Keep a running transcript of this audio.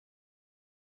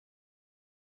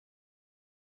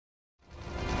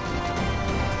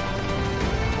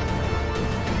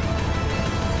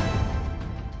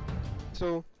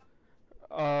also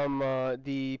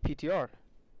the PTR.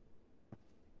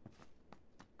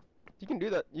 You can do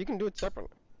that. You can do it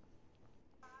separately.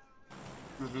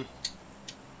 Mm-hmm.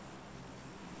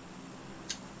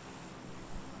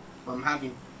 I'm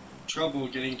having trouble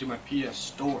getting to my PS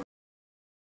Store.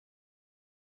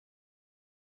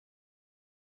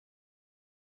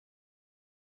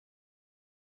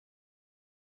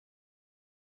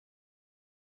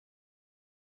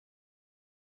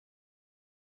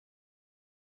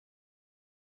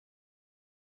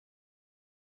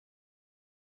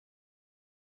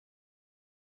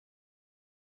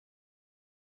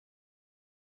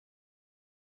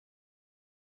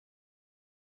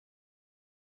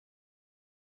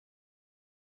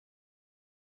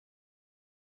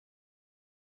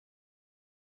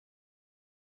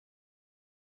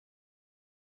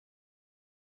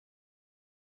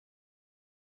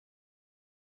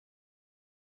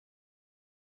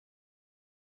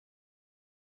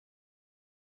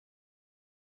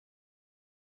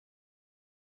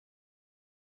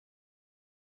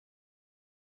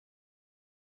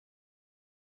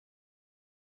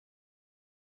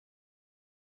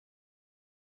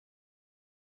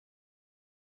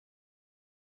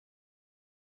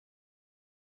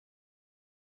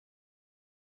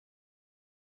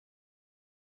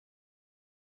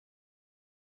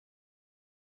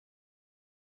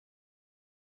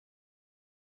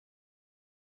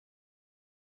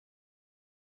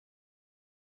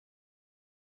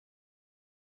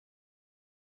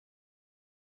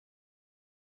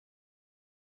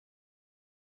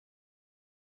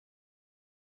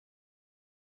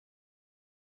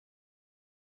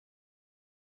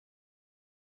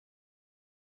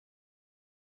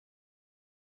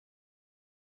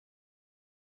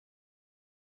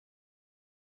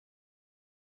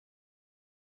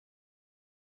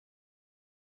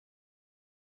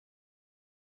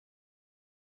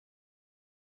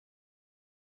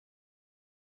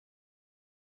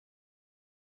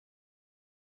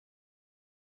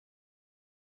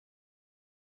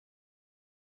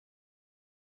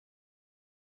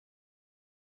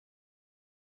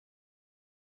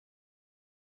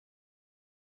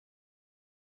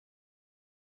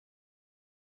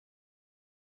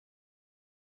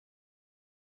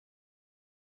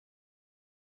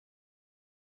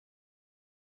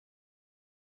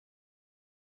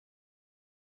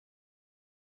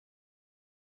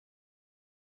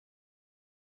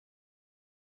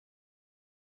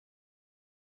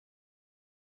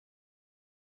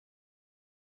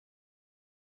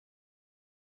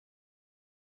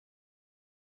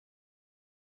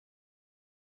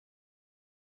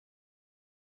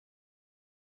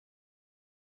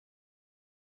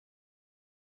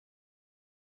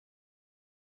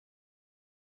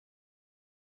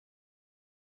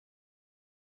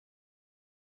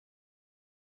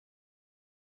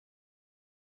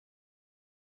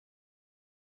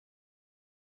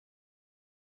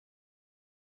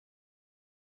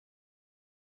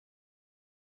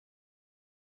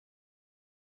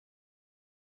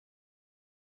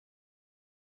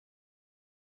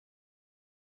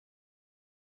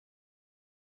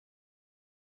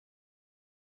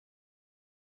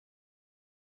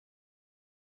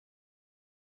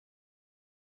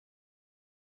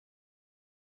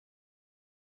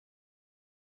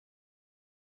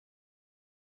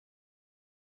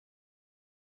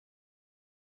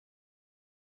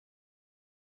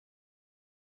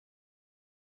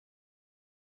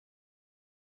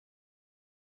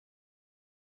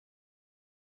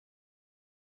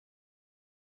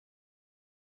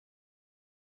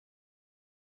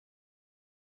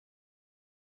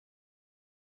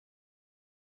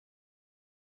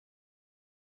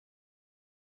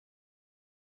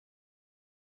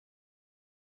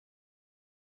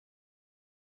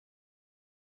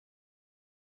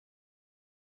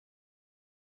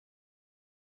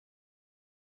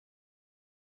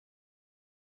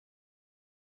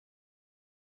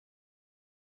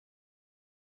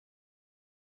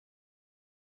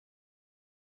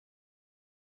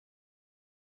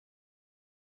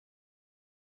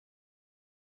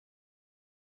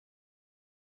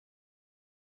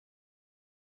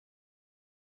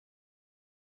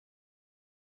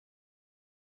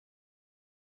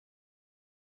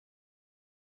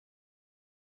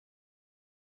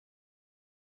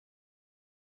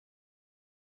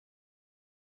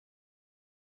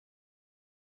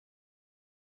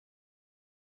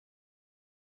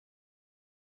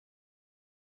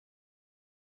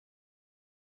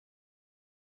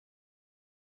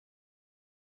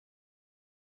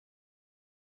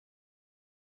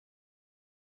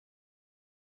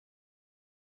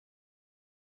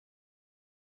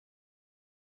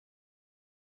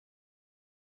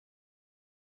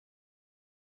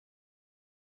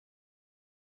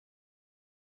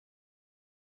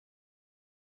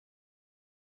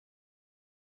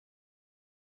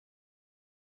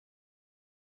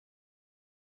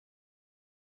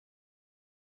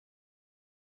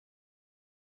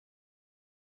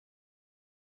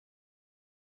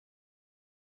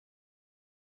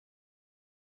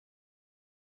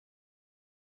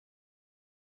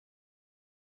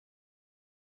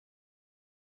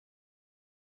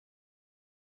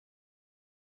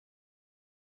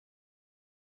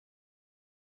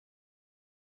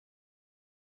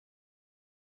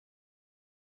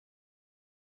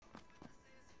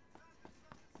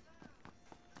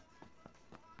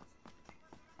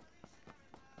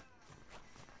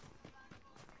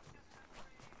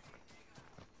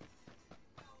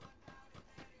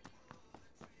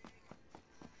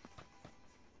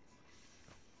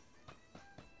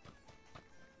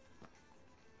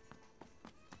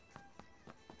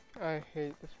 I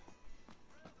hate this.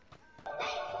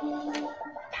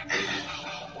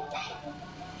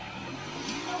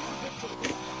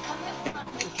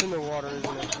 It's in the water,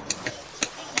 isn't it?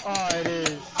 Oh, it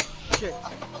is. Shit.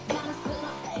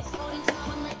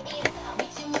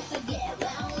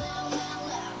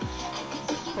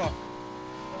 Fuck.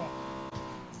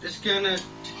 It's gonna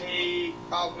take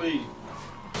probably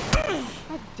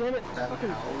God damn it. 7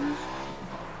 Fucking. hours.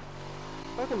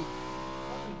 Fucking.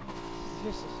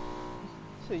 Useless.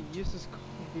 It's a useless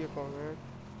vehicle, man.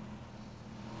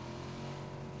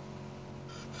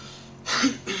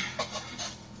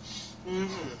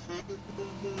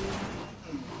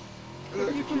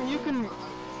 Like you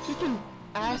can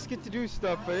ask it to do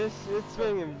stuff, but it's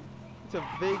making it's a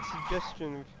vague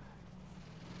suggestion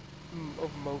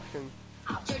of motion.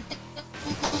 Shit.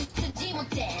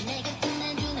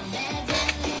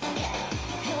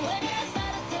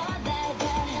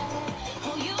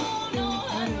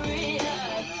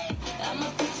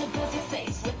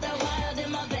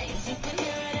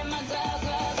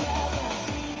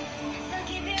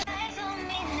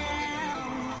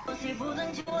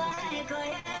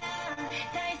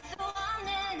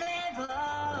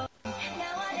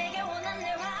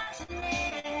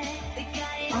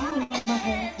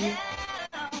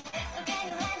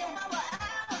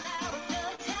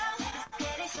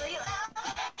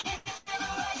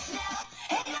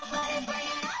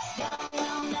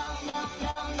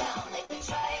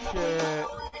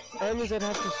 That means I'd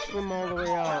have to swim all the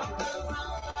way out.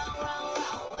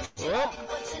 Well,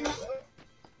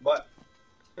 What?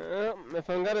 if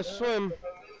I'm gonna swim,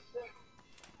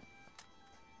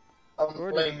 I'm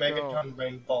where'd playing it go? Megaton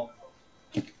Rainfall.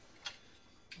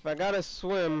 If I gotta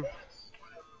swim.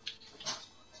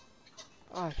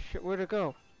 Ah, shit, where'd it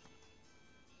go?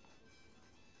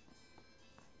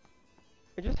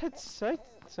 I just had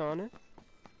sights on it.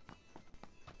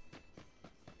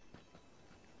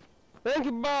 Thank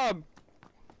you, Bob!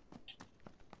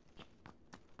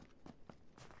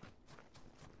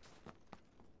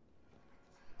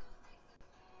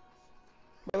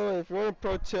 By the way, if you want a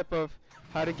pro tip of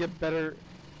how to get better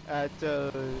at you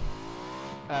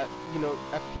know,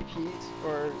 FPPs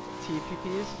or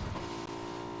TPPs,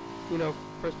 you know,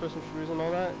 first-person shooters and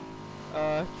all that,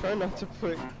 try not to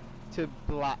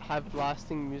have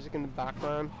blasting music in the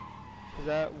background, because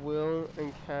that will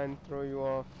and can throw you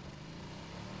off.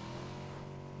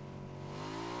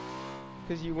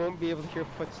 Because you won't be able to hear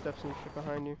footsteps and shit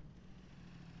behind you.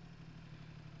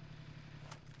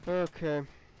 Okay.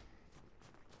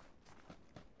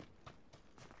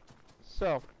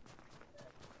 So,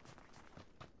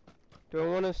 do I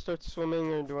want to start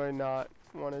swimming or do I not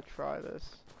want to try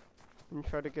this? And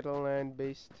try to get a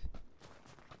land-based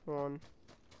one.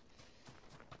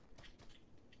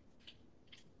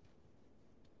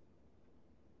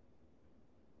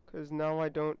 Because now I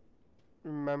don't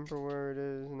remember where it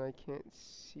is and I can't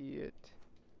see it.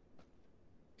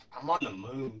 I'm on the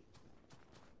moon.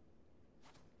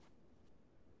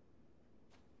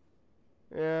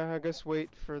 Yeah, I guess wait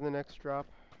for the next drop.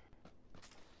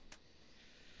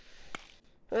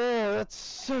 That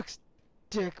sucks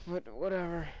dick, but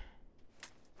whatever.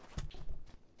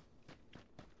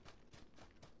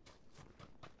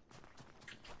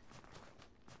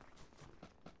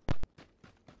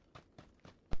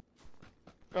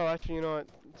 Oh, actually, you know what?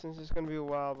 Since it's gonna be a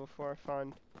while before I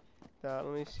find that,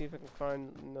 let me see if I can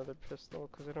find another pistol,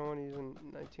 because I don't want to use a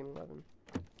 1911.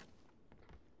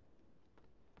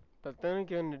 But then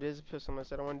again, it is a pistol, and I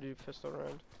said I want to do pistol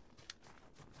round.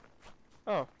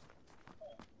 Oh.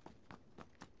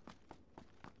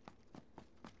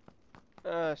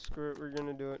 Ah, screw it, we're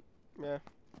gonna do it. Yeah.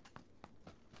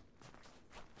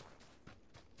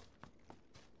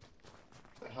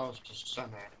 The hell's the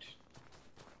sun at?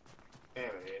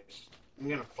 There it is. I'm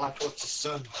gonna fly towards the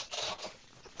sun.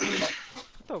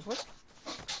 What the what?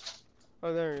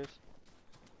 Oh, there it is.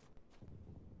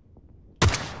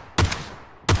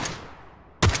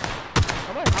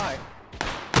 How am I high?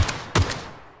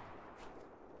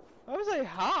 How was I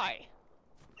high?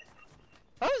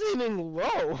 I was aiming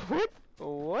low. What?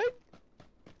 What?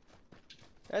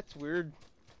 That's weird.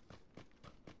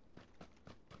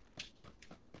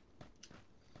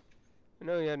 I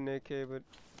know you had an AK, but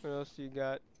what else do you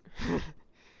got?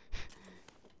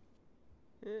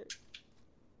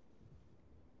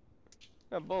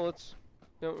 Got bullets.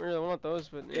 Don't really want those,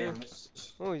 but yeah,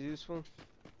 always useful.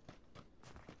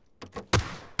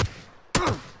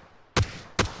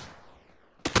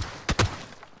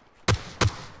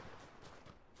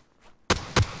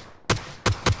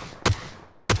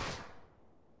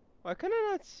 Why can I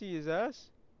not see his ass?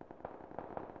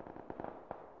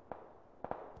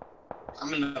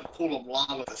 I'm in a pool of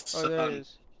lava with the Oh, there it sun.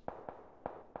 is.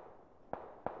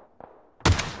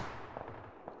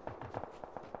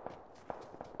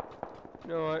 You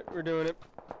know what? We're doing it.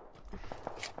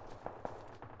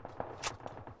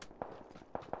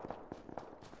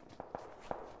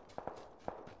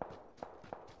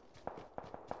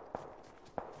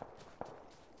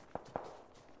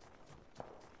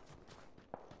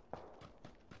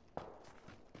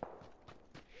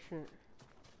 Shit.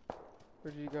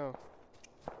 Where'd you go?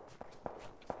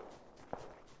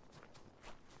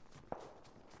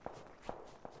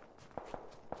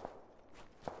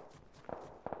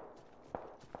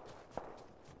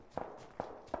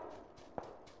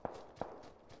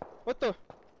 What the?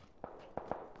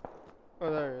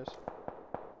 Oh, there he is.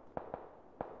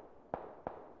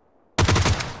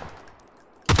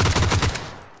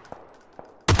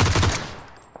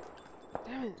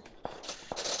 Damn it.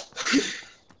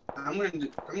 I'm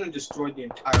gonna destroy the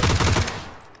entire.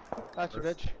 That's a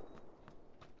bitch.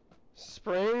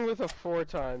 Spraying with a 4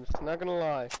 times. Not gonna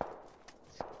lie. It's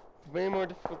way more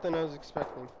difficult than I was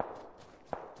expecting.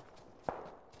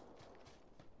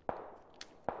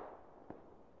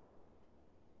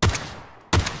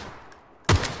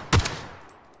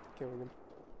 Okay, we're good.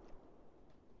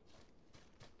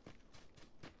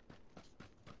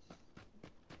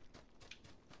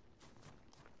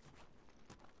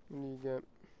 What do you get?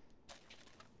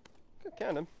 Good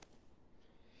cannon.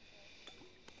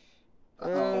 I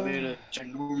made a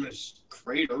ginormous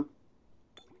crater.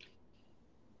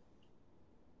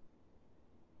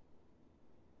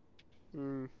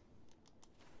 Hmm.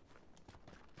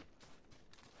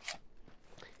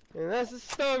 And that's the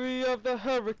story of the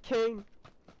hurricane.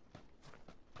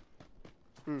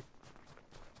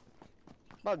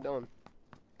 About done.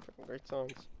 Fucking great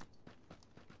songs.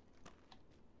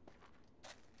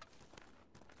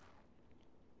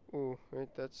 Ooh, wait,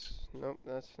 nope,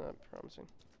 that's not promising.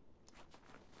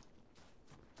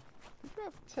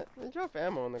 They drop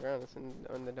ammo on the ground. It's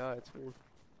on the die. It's weird.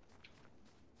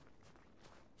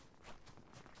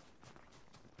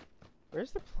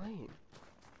 Where's the plane?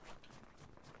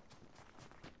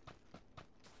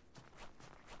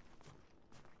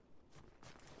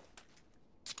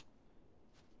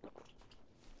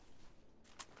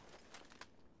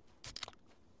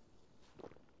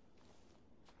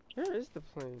 Where is the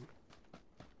plane?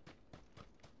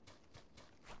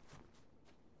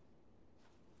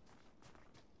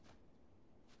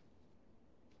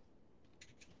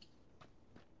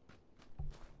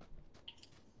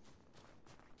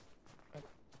 I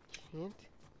can't.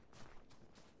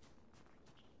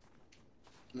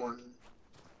 1,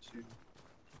 2.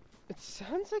 It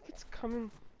sounds like it's coming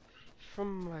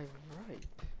from my right,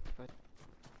 but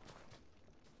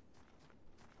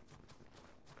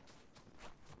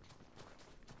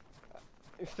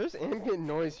if there's ambient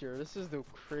noise here, this is the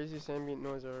craziest ambient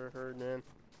noise I've ever heard, man.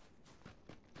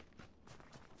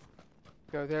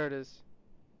 No, there it is.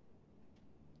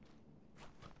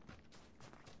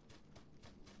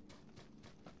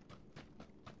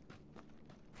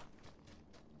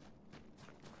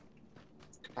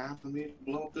 Time for me to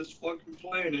blow up this fucking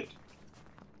planet.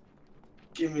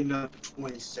 Give me another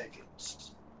 20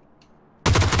 seconds.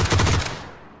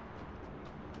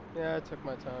 Yeah, I took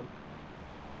my time.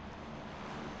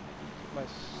 Took my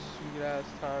sweet ass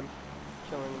time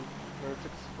killing him. Or it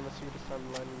took my sweetest time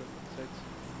lighting him at 6.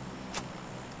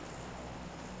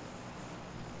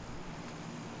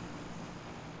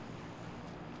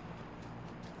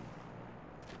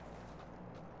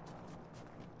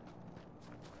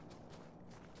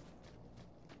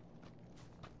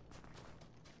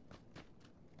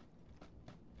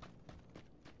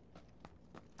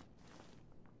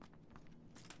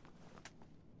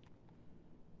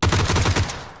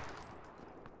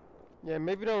 Yeah,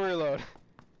 maybe don't reload.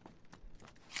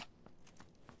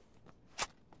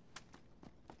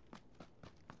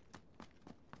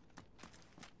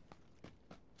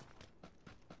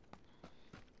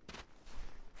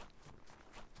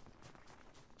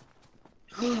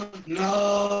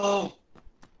 No!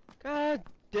 God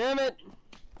damn it!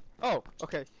 Oh,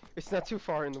 okay. It's not too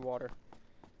far in the water.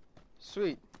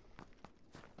 Sweet.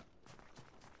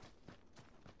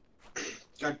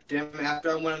 God damn it, after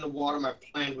I went in the water, my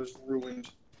plan was ruined.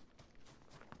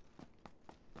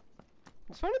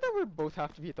 It's funny that we both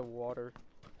have to be at the water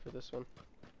for this one.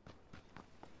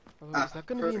 Oh, is that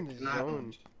gonna be in the Perfect,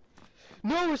 zone?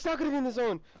 No, it's not gonna be in the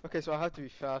zone! Okay, so I'll have to be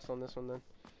fast on this one then.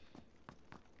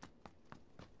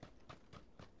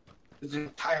 There's an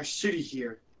entire city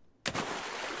here.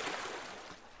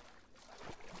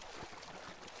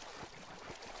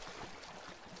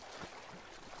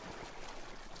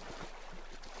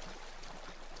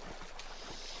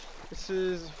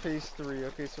 is phase 3.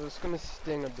 Okay, so it's gonna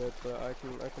sting a bit, but I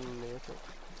can make it.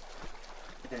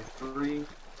 Okay, 3.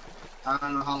 I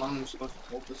don't know how long I'm supposed to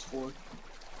hold this for.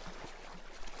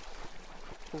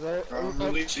 Cause I'm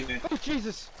releasing it. oh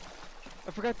Jesus!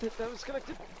 I forgot that was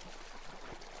connected.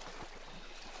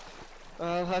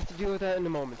 I'll have to deal with that in a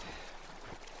moment.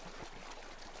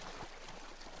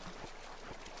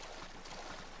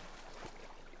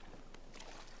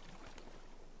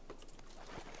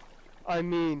 I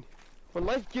mean, when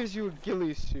life gives you a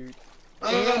ghillie suit.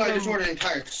 Oh, I just ordered an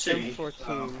entire city.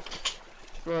 M14.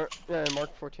 Or, yeah,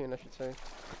 Mark 14, I should say.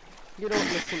 You don't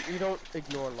listen. You don't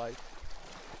ignore life.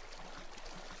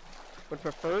 Would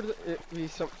prefer it be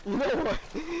some. You know what?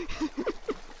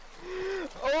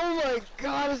 Oh my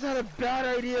God, is that a bad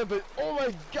idea? But oh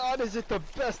my God, is it the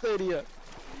best idea?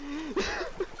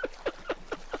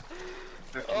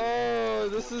 Oh,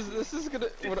 this is gonna.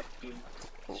 What?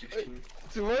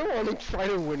 Do I want to try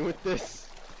to win with this?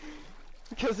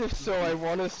 Because if so, I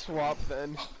want to swap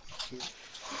then.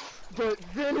 But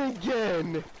then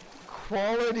again,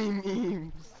 quality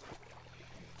memes.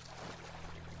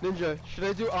 Ninja, should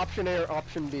I do option A or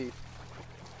option B?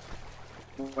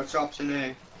 What's option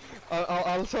A?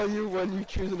 I'll tell you when you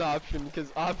choose an option,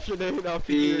 because option A and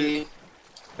option B.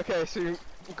 Okay, so you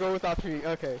go with option B.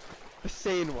 Okay, the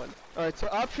sane one. Alright, so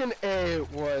option A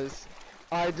was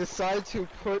I decide to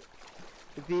put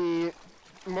the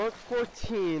Mark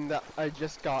 14 that I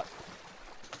just got.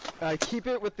 I keep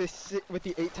it with the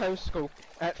 8x scope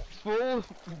at full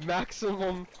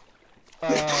maximum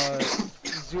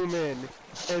zoom in,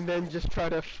 and then just try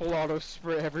to full auto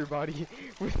spray everybody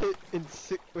with it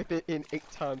in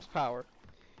 8x power.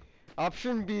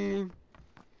 Option B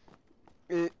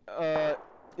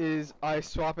is I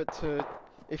swap it to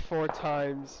a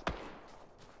 4x,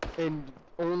 and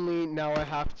only now I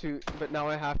have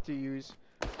to use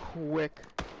quick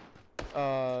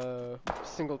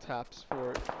single taps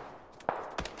for it.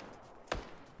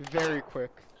 Very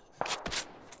quick.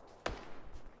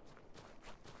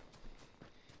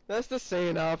 That's the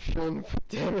sane option, but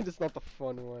damn it, it's not the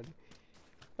fun one.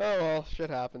 Oh well, shit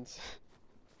happens.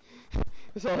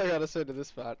 That's all I gotta say to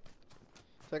this fat.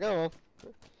 It's like, oh well.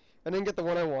 I didn't get the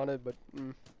one I wanted, but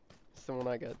it's the one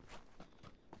I get.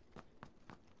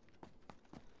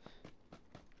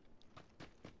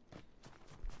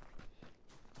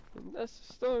 And that's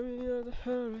the story of the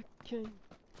hurricane.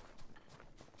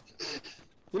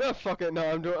 You know, fuck it. No,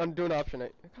 I'm doing option A.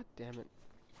 God damn it!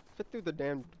 Fit through the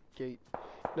damn gate.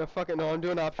 No, fuck it. No, I'm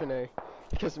doing option A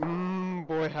because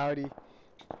boy howdy,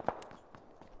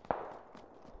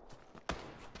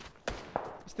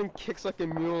 this thing kicks like a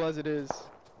mule as it is.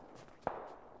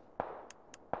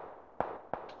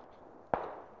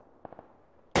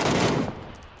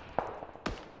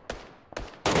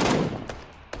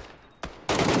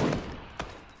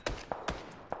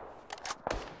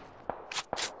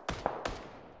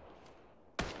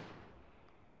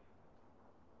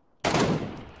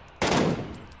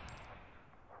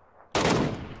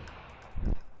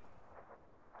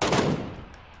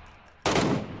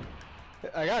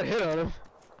 I got hit on him.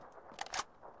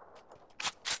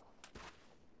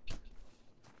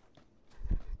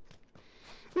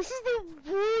 This is the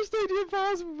worst idea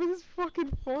possible, but it's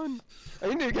fucking fun. I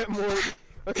need to get more.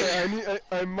 Okay,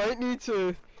 I might need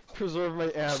to preserve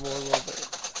my ammo a little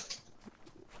bit.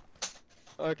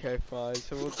 Okay, fine.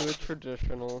 So we'll do it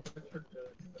traditional.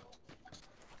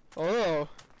 Oh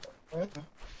no.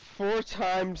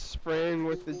 4x spraying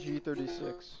with the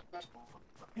G36.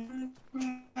 Can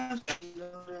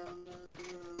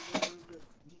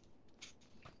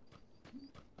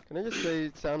I just say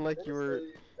it sounded like you were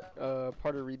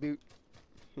part of Reboot,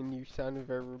 and you sounded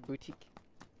very rebooty.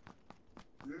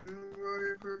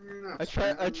 I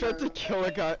tried to kill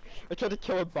a guy. I tried to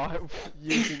kill a bot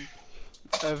using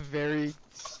a very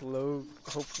slow,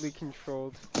 hopefully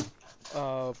controlled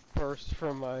burst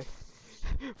from my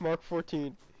Mark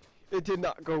 14. It did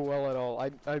not go well at all.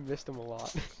 I missed him a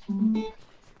lot.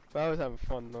 But I was having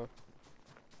fun though.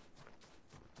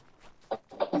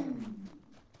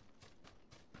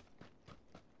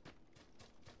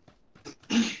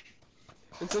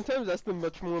 And sometimes that's the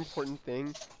much more important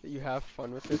thing, that you have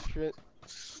fun with this shit.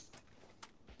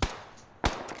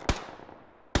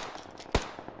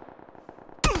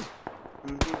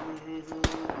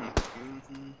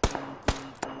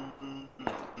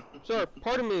 Sir,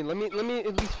 pardon me. Let me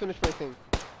at least finish my thing.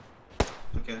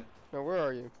 Okay. Now, where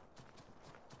are you?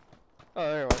 Oh,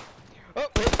 there you are. Oh,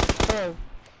 wait.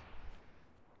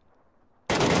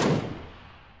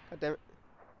 God damn it.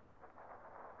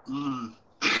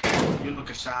 You look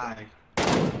aside.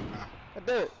 God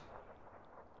damn it.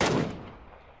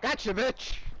 Gotcha,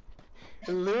 bitch.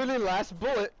 literally last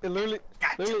bullet. It literally.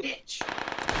 Gotcha, literally. bitch.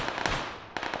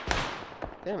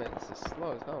 Damn it! This is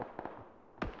slow as hell.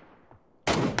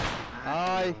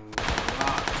 I.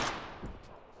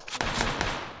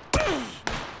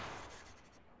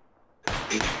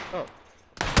 Oh.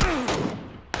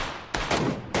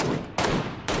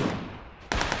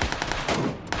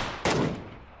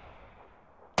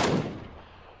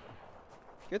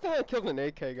 Good thing I killed an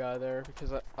AK guy there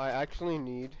because I actually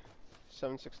need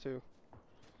 7.62.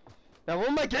 Now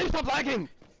will my game stop lagging?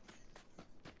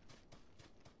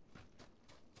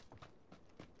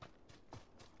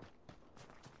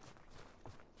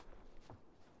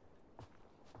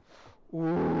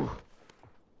 Ooh.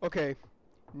 Okay.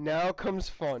 Now comes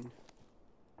fun.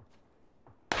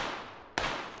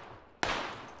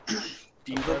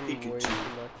 Diva I'm way too Pikachu.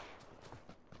 much.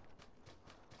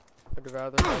 I'd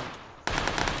rather have...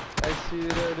 I see you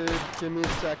there, dude. Give me a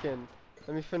second.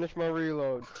 Let me finish my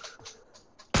reload.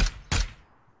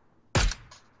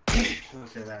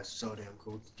 Okay, that's so damn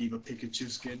cool. Diva Pikachu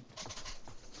skin.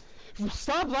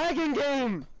 Stop lagging,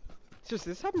 game! It's just,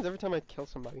 this happens every time I kill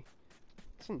somebody.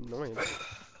 It's annoying.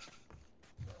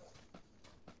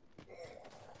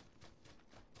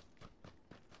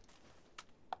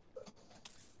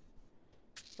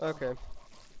 Okay.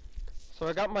 So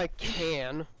I got my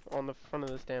can on the front of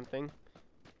this damn thing.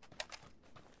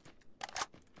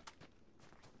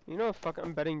 You know, fuck,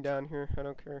 I'm betting down here. I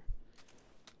don't care.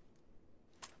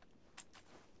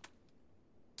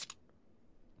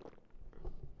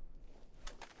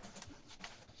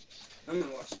 I'm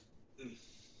gonna watch.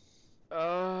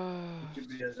 YouTube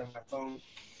videos on my phone.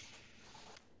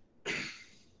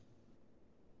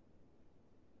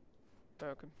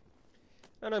 Okay.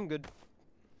 And I'm good.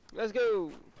 Let's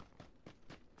go!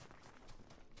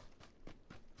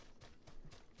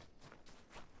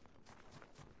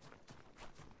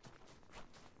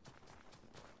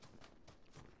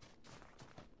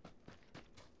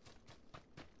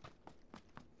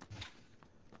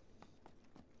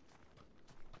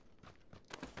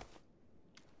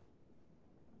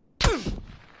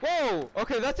 Whoa!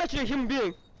 Okay, that's actually a human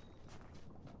being.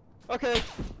 Okay.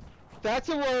 That's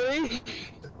a worry.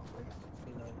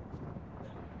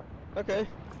 Okay.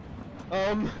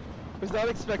 Was not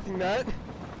expecting that.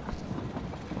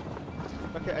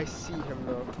 Okay, I see him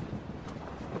though.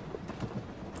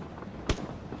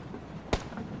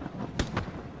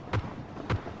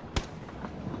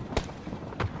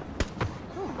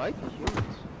 Oh, might be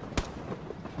humans.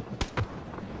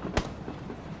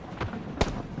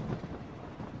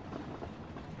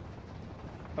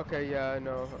 Okay, yeah, I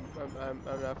know.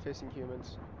 I'm not facing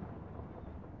humans.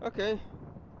 Okay.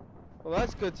 Well,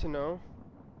 that's good to know.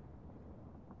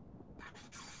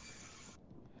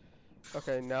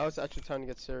 Okay, now it's actually time to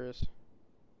get serious.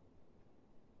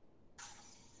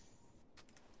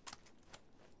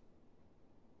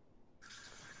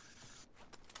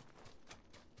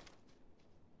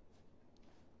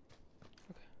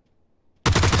 Okay.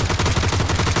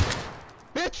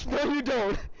 Bitch, no you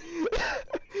don't!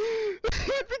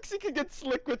 He thinks he can get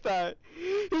slick with that.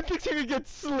 He thinks he can get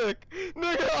slick.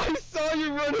 Nigga, I saw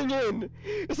you running in.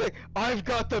 It's like, I've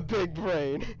got the big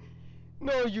brain.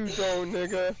 No, you don't,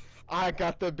 nigga. I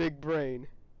got the big brain.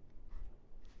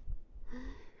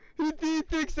 He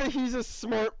thinks that he's a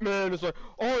smart man. It's like,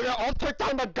 oh yeah, I'll take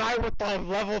down the guy with the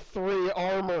level 3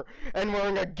 armor and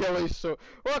wearing a ghillie suit.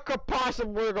 What could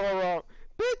possibly go wrong?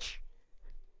 Bitch!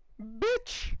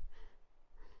 Bitch!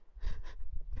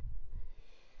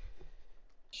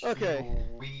 Okay.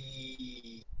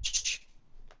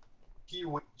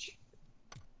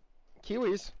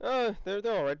 Kiwis? They're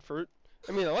alright fruit.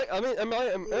 I mean,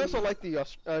 I also like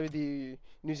the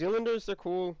New Zealanders. They're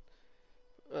cool.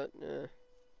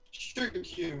 Sugar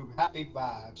Cube, happy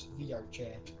vibes, VR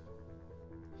chat.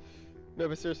 No,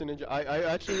 but seriously, Ninja, I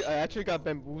actually got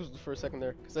bamboozled for a second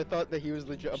there, because I thought that he was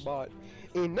legit a bot.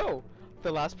 And no,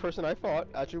 the last person I fought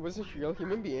actually was a real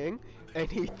human being,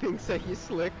 and he thinks that he's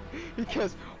slick,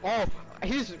 because, oh,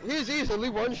 he's easily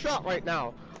one shot right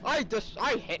now. I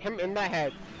hit him in the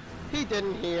head. He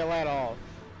didn't heal at all.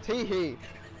 Tee-hee.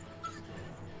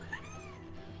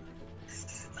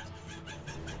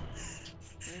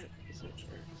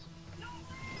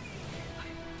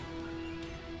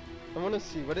 I want to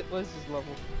see what is his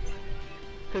level.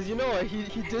 Cause you know what,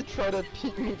 he did try to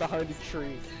peek me behind a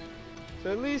tree.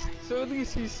 So at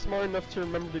least he's smart enough to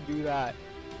remember to do that.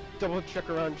 Double check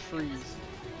around trees.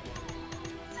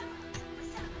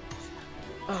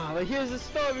 Ah, but here's the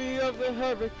story of the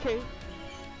hurricane.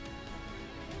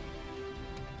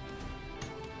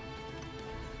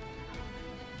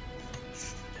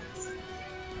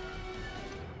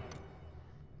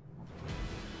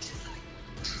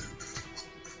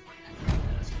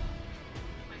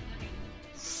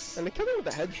 And they killed him with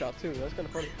a headshot too. That's kind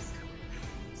of funny.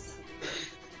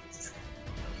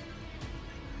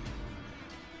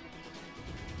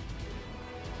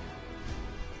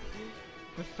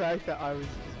 The fact that I was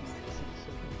just missing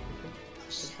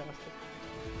so fantastic.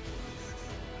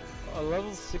 A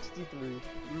level 63.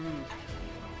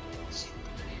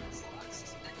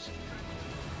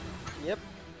 Yep,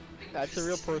 that's a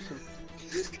real person.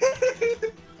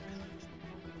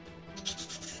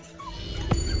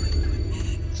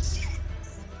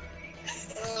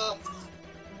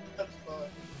 That's fun.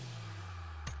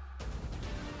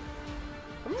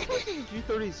 How many times has the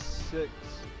G36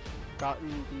 gotten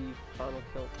the final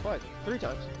kill? Twice. 3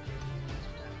 times.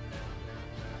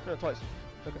 No, twice.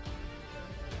 Okay.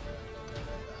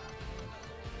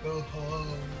 Go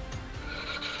home.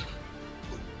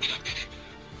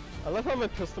 I love how my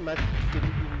pistol match didn't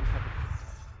even